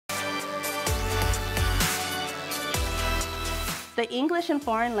The English and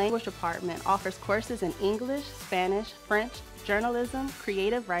Foreign Language Department offers courses in English, Spanish, French, journalism,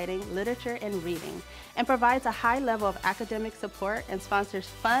 creative writing, literature, and reading, and provides a high level of academic support and sponsors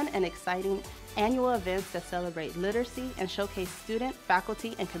fun and exciting annual events that celebrate literacy and showcase student,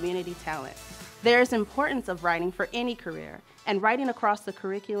 faculty, and community talent. There is importance of writing for any career, and writing across the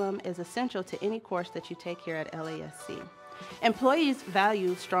curriculum is essential to any course that you take here at LASC. Employees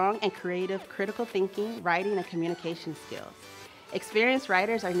value strong and creative critical thinking, writing, and communication skills. Experienced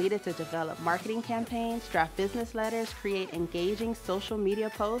writers are needed to develop marketing campaigns, draft business letters, create engaging social media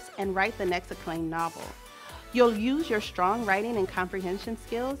posts, and write the next acclaimed novel. You'll use your strong writing and comprehension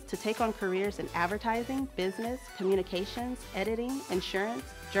skills to take on careers in advertising, business, communications, editing, insurance,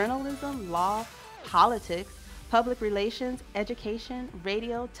 journalism, law, politics, public relations, education,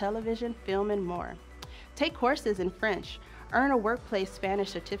 radio, television, film, and more. Take courses in French, earn a workplace Spanish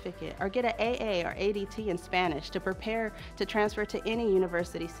certificate, or get an AA or ADT in Spanish to prepare to transfer to any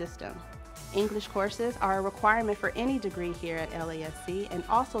university system. English courses are a requirement for any degree here at LASC and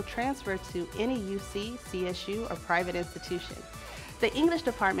also transfer to any UC, CSU, or private institution. The English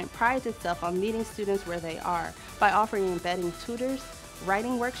department prides itself on meeting students where they are by offering embedding tutors,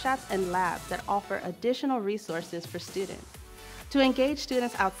 writing workshops, and labs that offer additional resources for students. To engage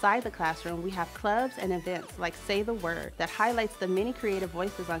students outside the classroom, we have clubs and events like Say the Word that highlights the many creative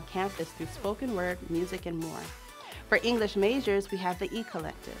voices on campus through spoken word, music, and more. For English majors, we have the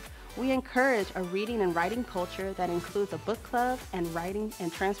E-Collective. We encourage a reading and writing culture that includes a book club and writing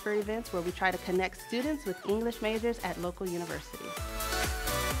and transfer events where we try to connect students with English majors at local universities.